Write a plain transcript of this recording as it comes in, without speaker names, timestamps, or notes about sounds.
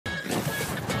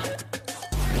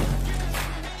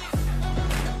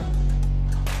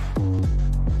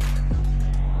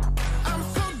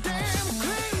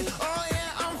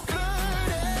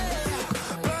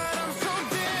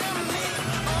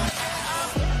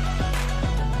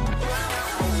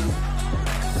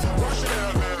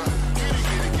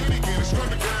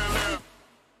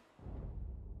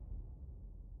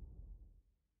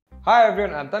Hi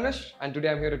everyone, I'm Tanish and today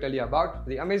I'm here to tell you about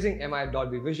the amazing MI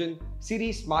Dolby Vision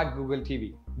Series Smart Google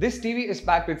TV. This TV is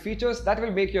packed with features that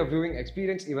will make your viewing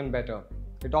experience even better.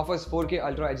 It offers 4K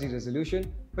Ultra HD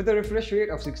resolution with a refresh rate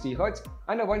of 60Hz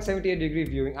and a 178-degree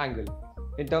viewing angle.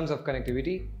 In terms of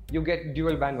connectivity, you get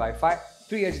dual band Wi-Fi,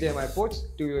 3 HDMI ports,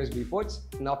 2 USB ports,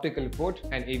 an optical port,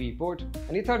 an AV port,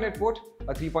 an Ethernet port,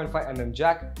 a 3.5mm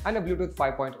jack and a Bluetooth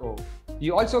 5.0.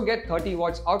 You also get 30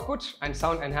 watts output and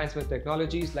sound enhancement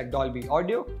technologies like Dolby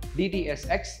Audio,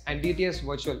 DTS-X and DTS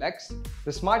Virtual X.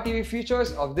 The smart TV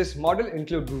features of this model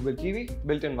include Google TV,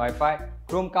 built-in Wi-Fi,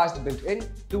 Chromecast built-in,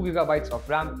 2GB of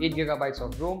RAM, 8GB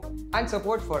of ROM, and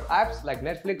support for apps like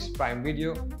Netflix, Prime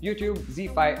Video, YouTube,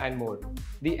 ZEE5 and more.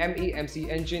 The MEMC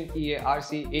engine,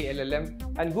 EARC,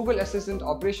 ALLM, and Google Assistant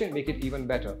operation make it even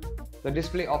better. The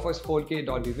display offers 4K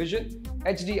Dolby Vision,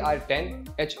 HDR10,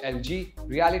 HLG,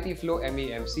 Reality Flow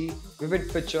MEMC,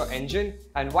 Vivid Picture Engine,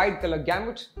 and wide color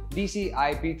gamut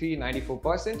DCI-P3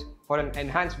 94% for an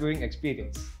enhanced viewing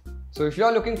experience. So if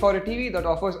you're looking for a TV that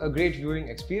offers a great viewing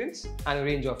experience and a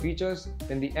range of features,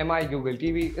 then the MI Google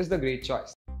TV is the great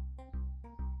choice.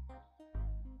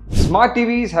 Smart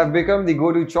TVs have become the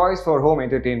go-to choice for home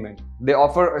entertainment. They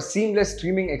offer a seamless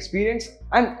streaming experience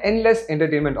and endless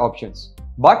entertainment options.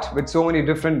 But with so many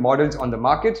different models on the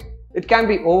market, it can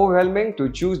be overwhelming to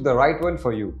choose the right one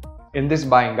for you. In this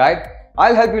buying guide,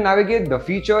 I'll help you navigate the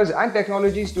features and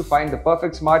technologies to find the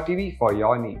perfect smart TV for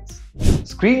your needs.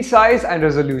 Screen size and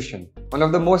resolution. One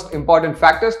of the most important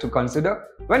factors to consider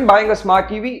when buying a smart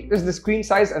TV is the screen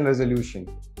size and resolution.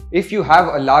 If you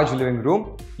have a large living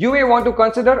room, you may want to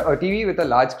consider a TV with a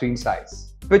large screen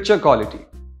size. Picture quality.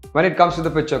 When it comes to the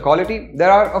picture quality,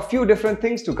 there are a few different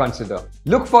things to consider.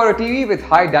 Look for a TV with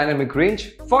high dynamic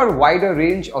range for a wider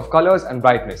range of colors and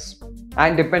brightness.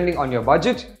 And depending on your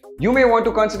budget, you may want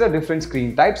to consider different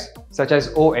screen types such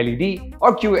as OLED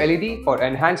or QLED for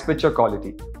enhanced picture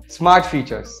quality. Smart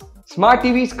features. Smart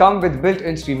TVs come with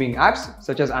built-in streaming apps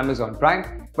such as Amazon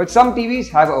Prime, but some TVs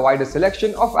have a wider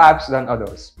selection of apps than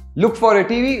others. Look for a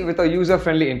TV with a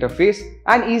user-friendly interface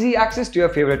and easy access to your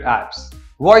favorite apps.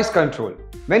 Voice control.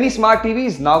 Many smart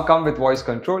TVs now come with voice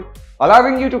control,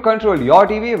 allowing you to control your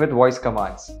TV with voice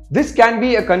commands. This can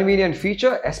be a convenient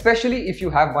feature, especially if you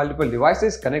have multiple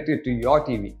devices connected to your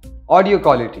TV. Audio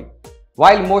quality.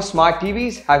 While most smart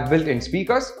TVs have built-in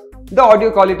speakers, the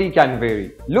audio quality can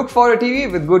vary. Look for a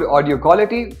TV with good audio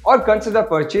quality or consider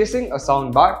purchasing a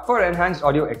soundbar for enhanced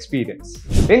audio experience.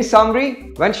 In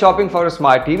summary, when shopping for a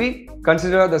smart TV,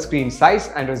 consider the screen size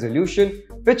and resolution,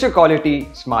 picture quality,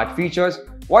 smart features,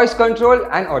 voice control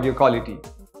and audio quality.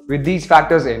 With these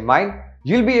factors in mind,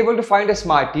 you'll be able to find a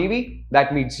smart TV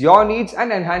that meets your needs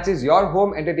and enhances your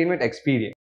home entertainment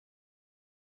experience.